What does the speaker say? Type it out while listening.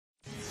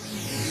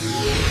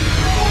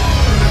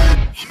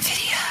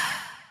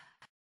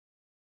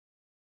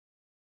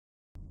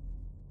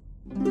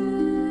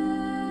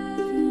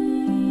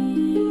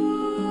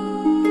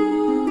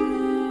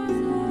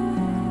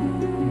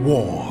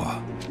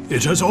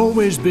It has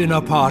always been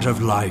a part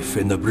of life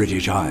in the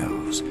British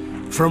Isles.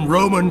 From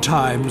Roman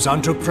times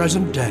unto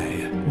present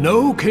day,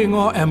 no king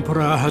or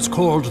emperor has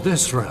called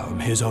this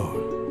realm his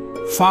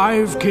own.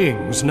 5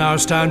 kings now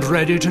stand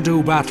ready to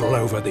do battle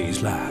over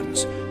these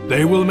lands.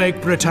 They will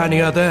make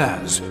Britannia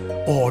theirs,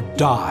 or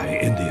die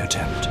in the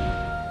attempt.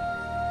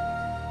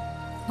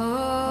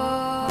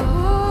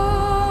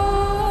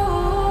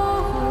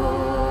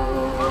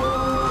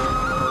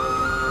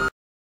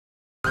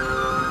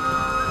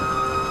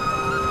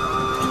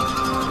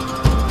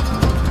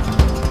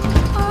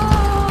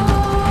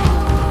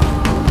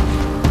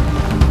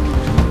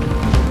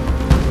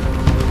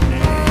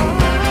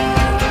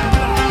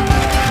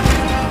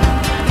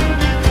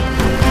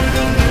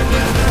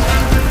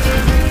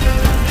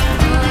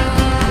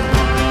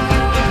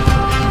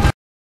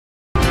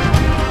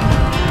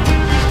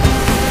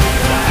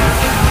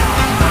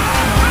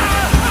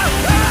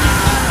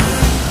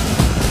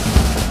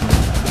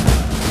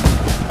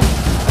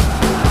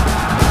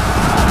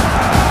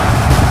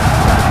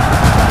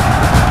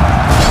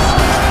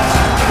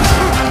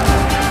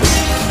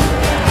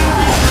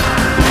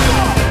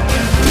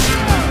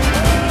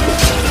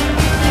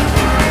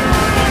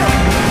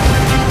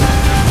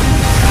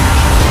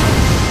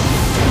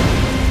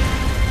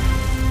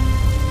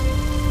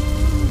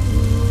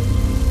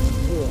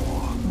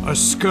 A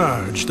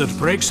scourge that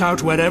breaks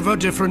out wherever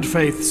different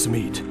faiths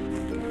meet.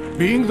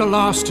 Being the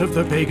last of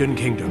the pagan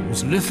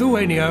kingdoms,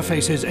 Lithuania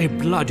faces a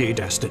bloody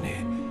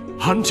destiny.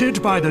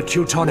 Hunted by the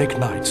Teutonic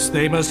Knights,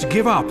 they must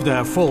give up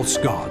their false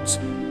gods,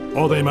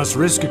 or they must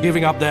risk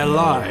giving up their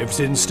lives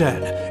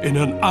instead in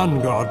an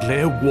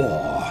ungodly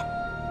war.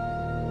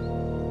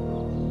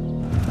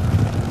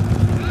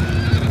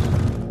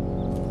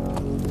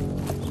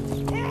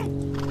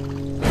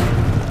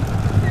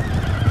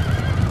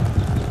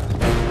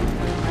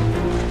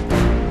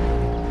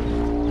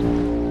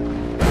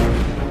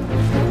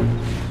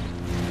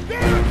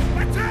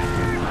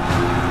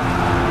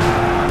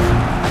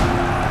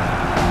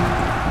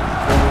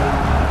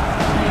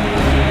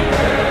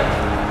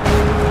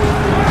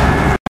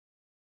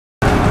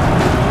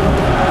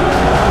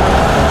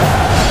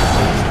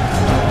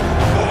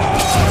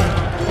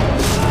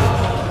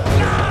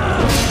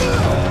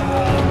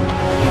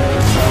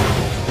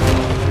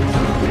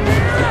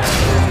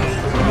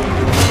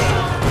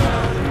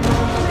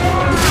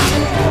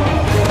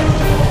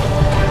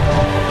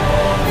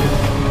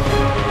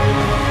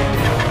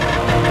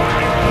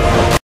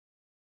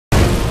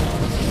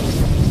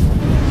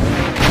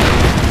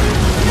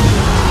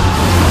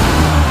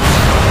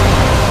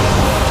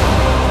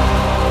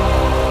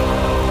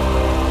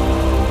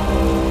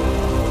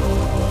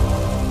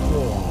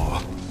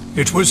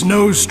 It was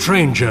no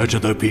stranger to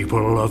the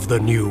people of the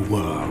New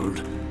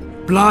World.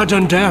 Blood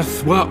and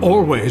death were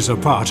always a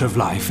part of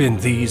life in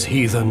these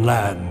heathen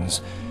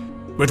lands.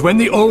 But when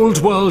the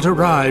Old World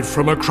arrived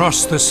from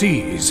across the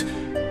seas,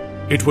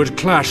 it would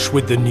clash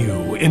with the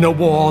New in a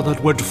war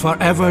that would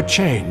forever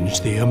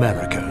change the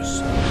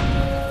Americas.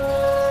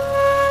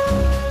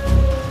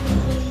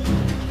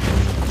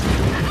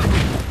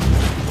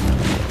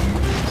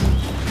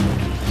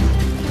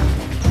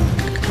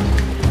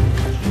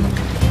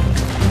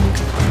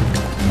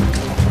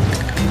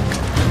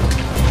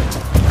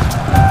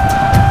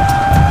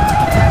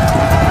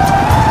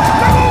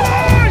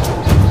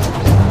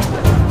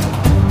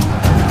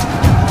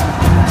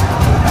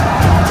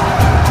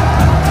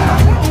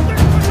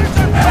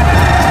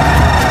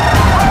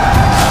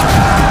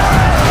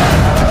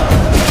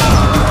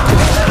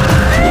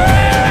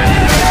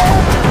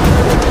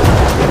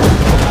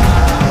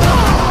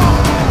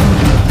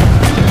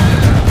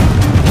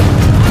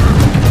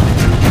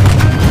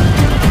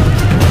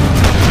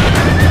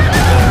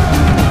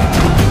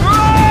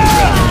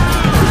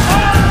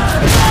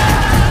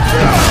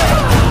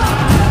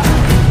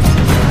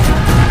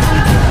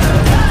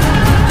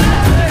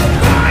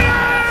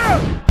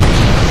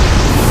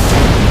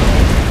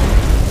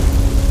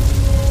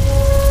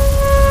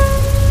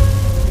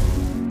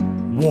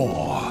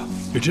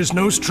 It is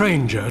no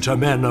stranger to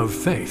men of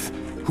faith,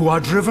 who are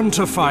driven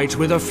to fight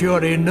with a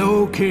fury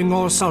no king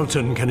or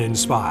sultan can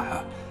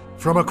inspire.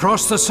 From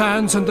across the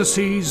sands and the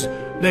seas,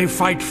 they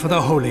fight for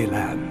the Holy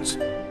Lands,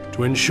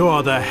 to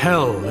ensure the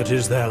hell that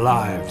is their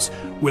lives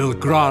will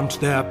grant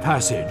their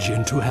passage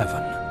into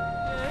heaven.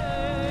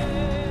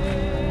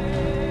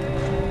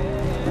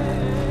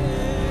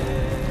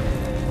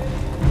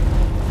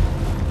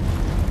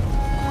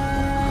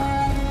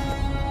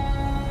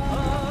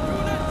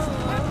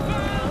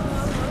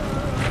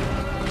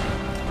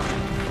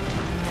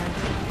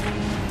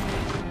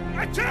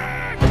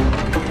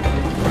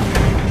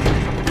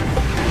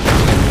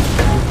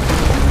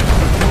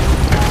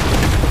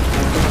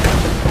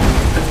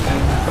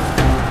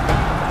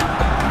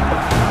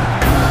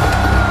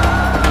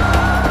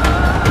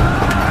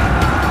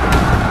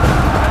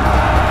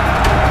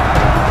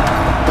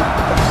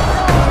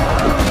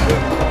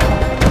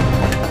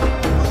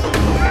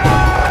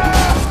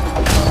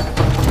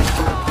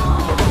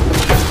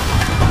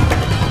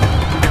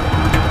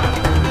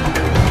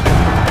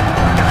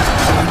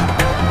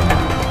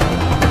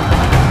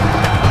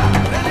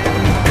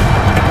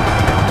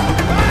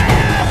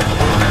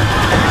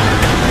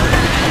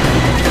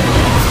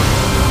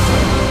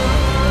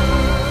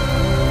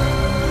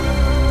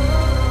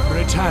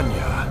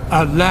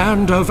 A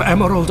land of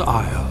emerald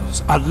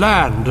isles, a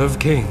land of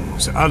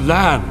kings, a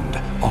land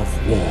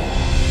of war.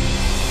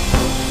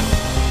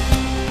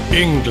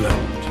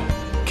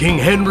 England. King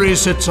Henry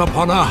sits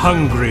upon a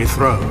hungry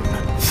throne,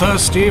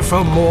 thirsty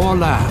for more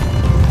land.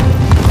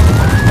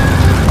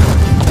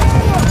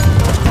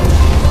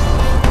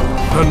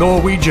 The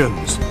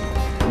Norwegians,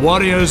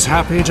 warriors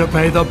happy to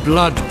pay the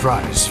blood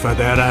price for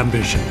their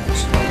ambitions.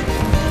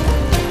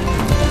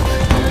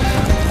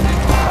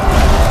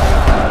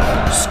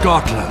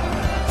 Scotland.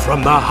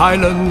 From the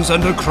Highlands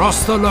and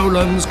across the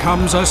lowlands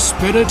comes a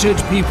spirited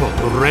people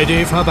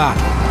ready for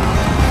battle.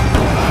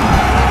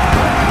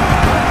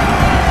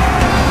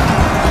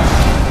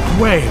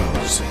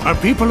 Wales, a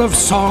people of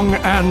song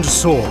and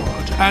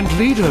sword, and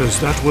leaders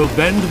that will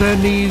bend their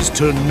knees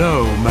to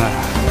no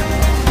man.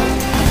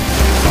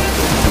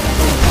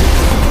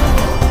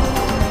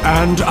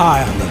 And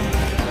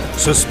Ireland.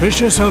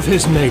 Suspicious of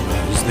his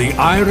neighbors, the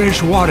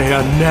Irish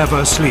warrior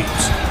never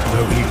sleeps,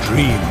 though he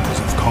dreams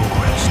of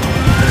conquest.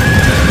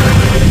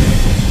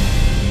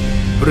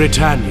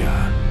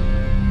 Britannia.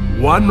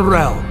 One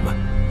realm,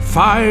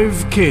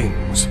 5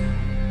 kings,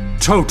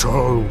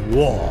 total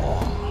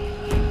war.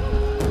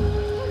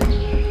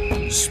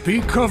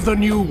 Speak of the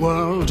new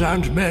world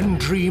and men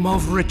dream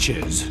of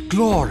riches,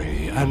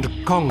 glory and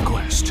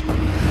conquest.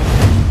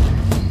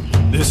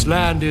 This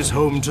land is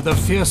home to the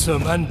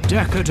fearsome and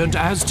decadent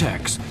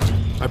Aztecs,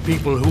 a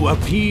people who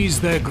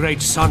appease their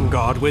great sun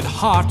god with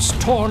hearts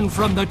torn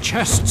from the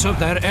chests of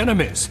their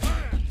enemies.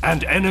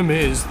 And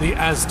enemies the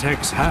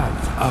Aztecs have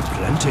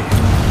aplenty.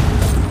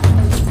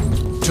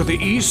 To the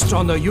east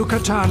on the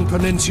Yucatan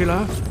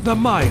Peninsula, the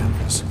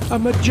Mayans, a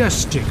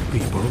majestic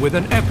people with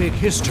an epic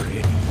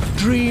history,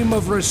 dream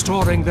of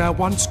restoring their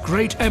once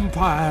great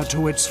empire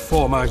to its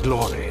former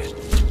glory.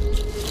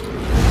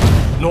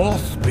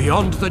 North,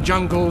 beyond the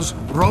jungles,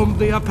 roam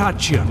the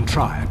Apachean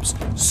tribes,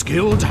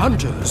 skilled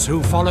hunters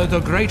who follow the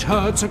great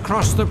herds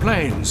across the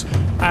plains,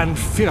 and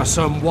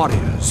fearsome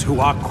warriors who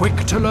are quick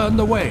to learn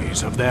the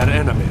ways of their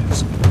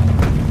enemies.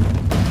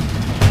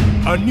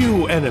 A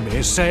new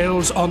enemy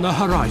sails on the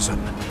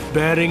horizon,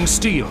 bearing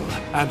steel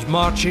and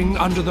marching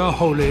under the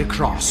Holy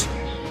Cross.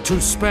 To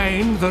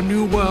Spain, the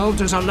New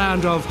World is a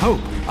land of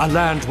hope, a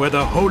land where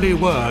the Holy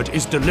Word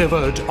is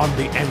delivered on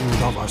the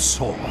end of a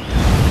sword.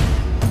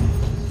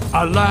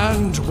 A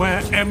land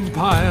where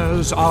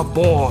empires are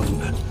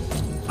born.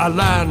 A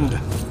land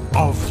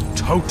of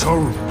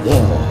total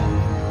war.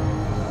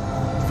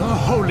 The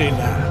Holy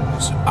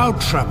Lands,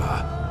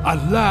 Outremer, a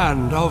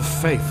land of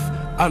faith,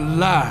 a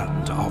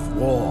land of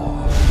war.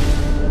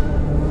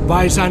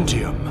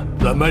 Byzantium,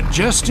 the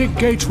majestic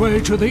gateway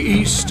to the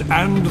East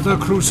and the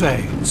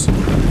Crusades.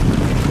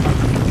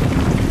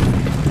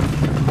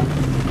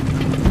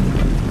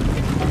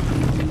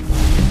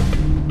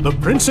 The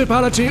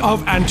Principality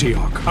of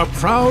Antioch, a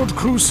proud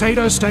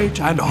Crusader state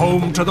and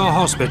home to the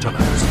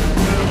Hospitallers.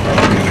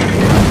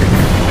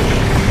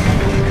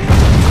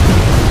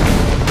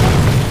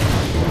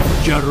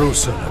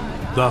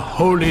 Jerusalem, the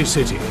holy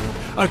city,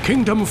 a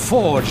kingdom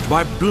forged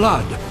by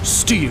blood,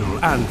 steel,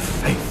 and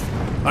faith.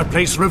 A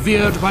place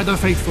revered by the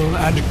faithful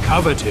and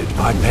coveted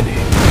by many.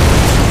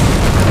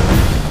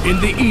 In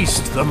the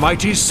east, the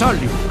mighty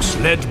Seljuks,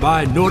 led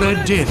by Nur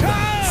ad-Din,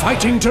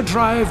 fighting to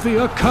drive the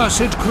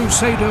accursed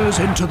Crusaders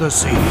into the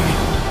sea.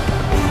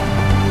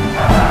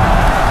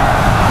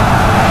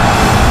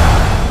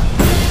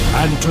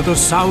 And to the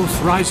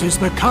south rises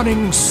the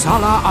cunning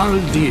Salah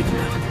al-Din,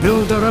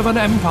 builder of an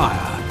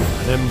empire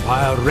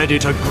ready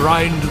to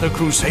grind the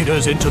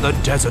Crusaders into the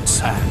desert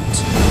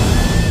sands.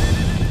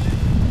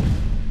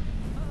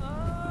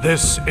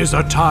 This is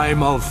a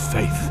time of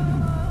faith,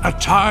 a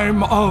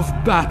time of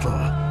battle,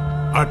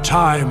 a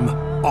time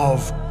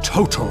of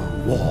total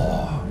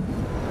war.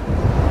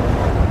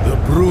 The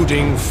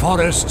brooding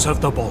forests of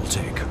the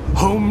Baltic,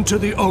 home to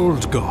the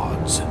old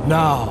gods,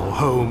 now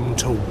home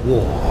to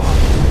war.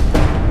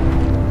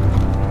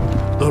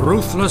 The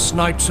ruthless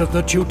knights of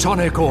the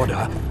Teutonic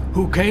Order,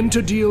 who came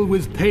to deal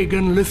with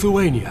pagan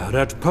Lithuania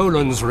at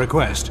Poland's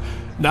request,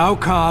 now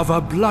carve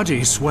a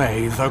bloody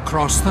swathe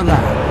across the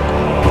land.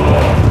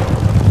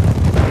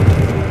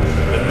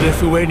 The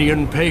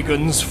Lithuanian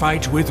pagans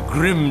fight with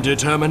grim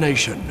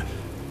determination,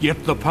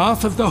 yet the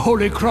path of the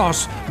Holy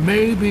Cross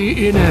may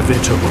be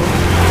inevitable.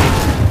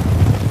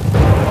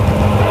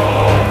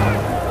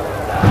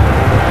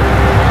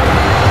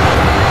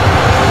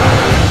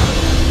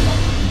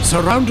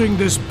 Surrounding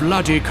this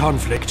bloody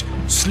conflict,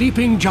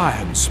 sleeping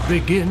giants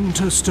begin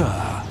to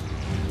stir.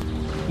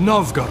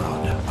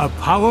 Novgorod, a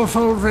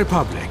powerful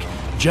republic,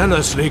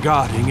 jealously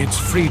guarding its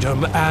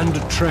freedom and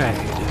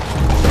trade.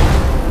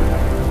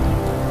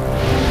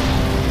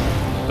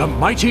 The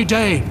mighty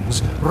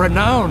Danes,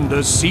 renowned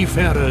as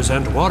seafarers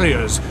and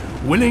warriors,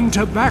 willing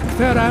to back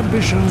their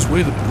ambitions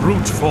with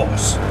brute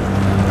force.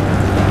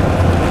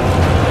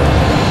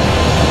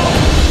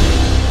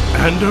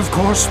 And of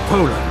course,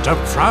 Poland, a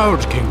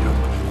proud kingdom,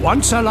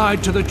 once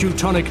allied to the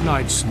Teutonic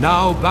Knights,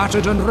 now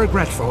battered and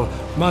regretful,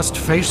 must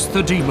face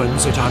the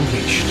demons it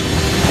unleashed.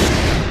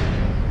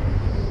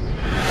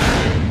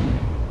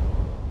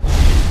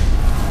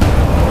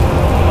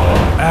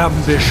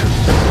 ambition,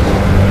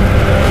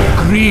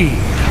 greed,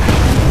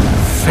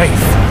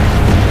 faith,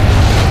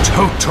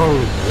 total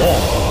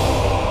war.